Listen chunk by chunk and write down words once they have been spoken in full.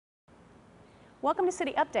Welcome to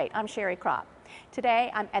City Update. I'm Sherry Kropp. Today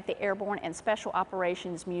I'm at the Airborne and Special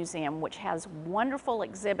Operations Museum, which has wonderful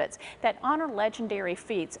exhibits that honor legendary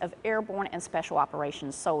feats of airborne and special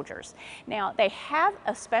operations soldiers. Now, they have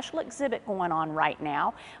a special exhibit going on right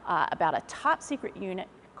now about a top secret unit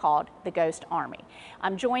called the Ghost Army.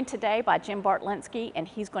 I'm joined today by Jim Bartlinski, and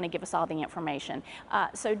he's going to give us all the information.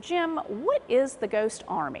 So Jim, what is the Ghost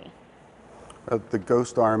Army? The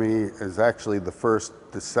Ghost Army is actually the first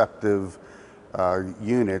deceptive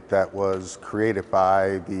unit that was created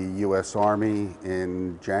by the U.S. Army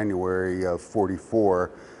in January of '44,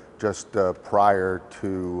 just prior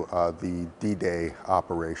to the D-Day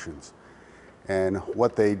operations. And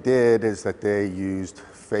what they did is that they used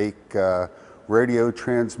fake radio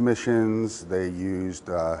transmissions, they used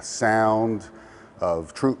sound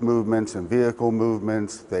of troop movements and vehicle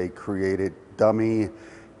movements, they created dummy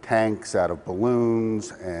tanks out of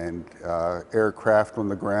balloons and aircraft on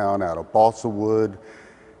the ground out of balsa wood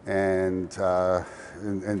and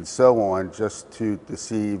so on, just to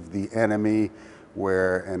deceive the enemy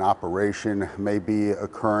where an operation may be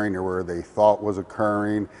occurring or where they thought was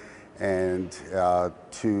occurring, and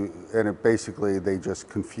basically they just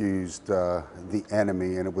confused the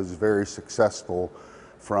enemy, and it was very successful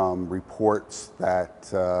from reports that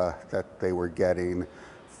that they were getting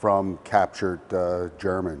from captured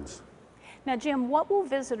Germans. Now, Jim, what will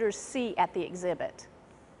visitors see at the exhibit?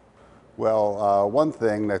 Well, one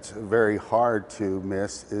thing that's very hard to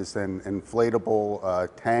miss is an inflatable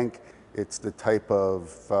tank. It's the type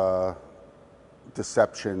of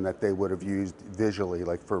deception that they would have used visually,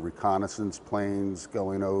 like for reconnaissance planes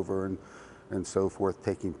going over and so forth,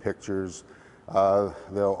 taking pictures.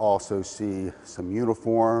 They'll also see some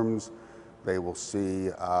uniforms. They will see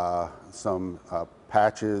some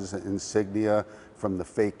patches, insignia from the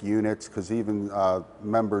fake units, because even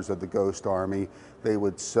members of the Ghost Army, they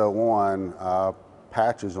would sew on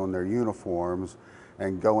patches on their uniforms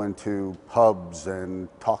and go into pubs and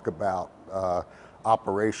talk about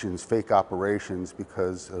operations, fake operations,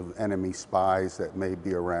 because of enemy spies that may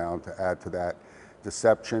be around to add to that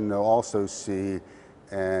deception. They'll also see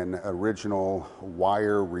an original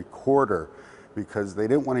wire recorder, because they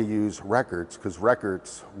didn't want to use records, because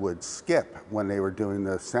records would skip when they were doing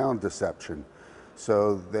the sound deception.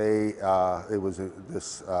 So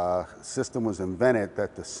this system was invented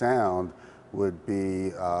that the sound would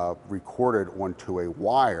be recorded onto a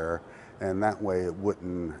wire, and that way it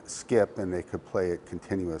wouldn't skip and they could play it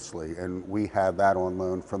continuously. And we have that on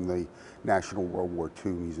loan from the National World War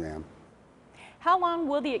II Museum. How long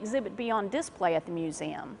will the exhibit be on display at the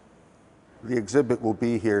museum? The exhibit will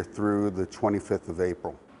be here through the 25th of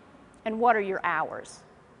April. And what are your hours?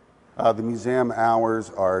 The museum hours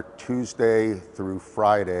are Tuesday through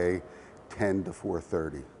Friday, 10 to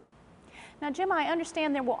 4:30. Now, Jim, I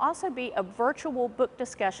understand there will also be a virtual book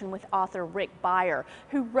discussion with author Rick Beyer,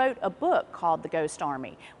 who wrote a book called The Ghost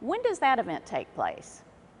Army. When does that event take place?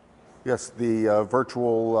 Yes, the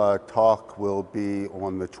virtual talk will be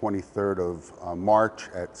on the 23rd of March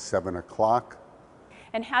at 7 o'clock.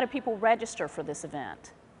 And how do people register for this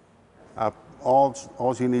event? All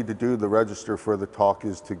you need to do to register for the talk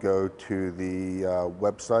is to go to the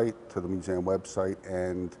website, to the museum website,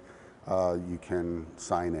 and you can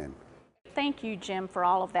sign in. Thank you, Jim, for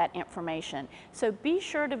all of that information. So be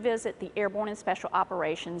sure to visit the Airborne and Special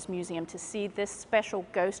Operations Museum to see this special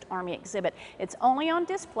Ghost Army exhibit. It's only on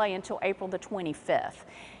display until April the 25th.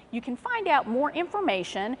 You can find out more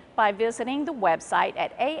information by visiting the website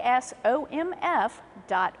at asomf.org.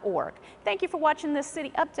 Thank you for watching this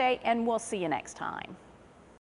City Update, and we'll see you next time.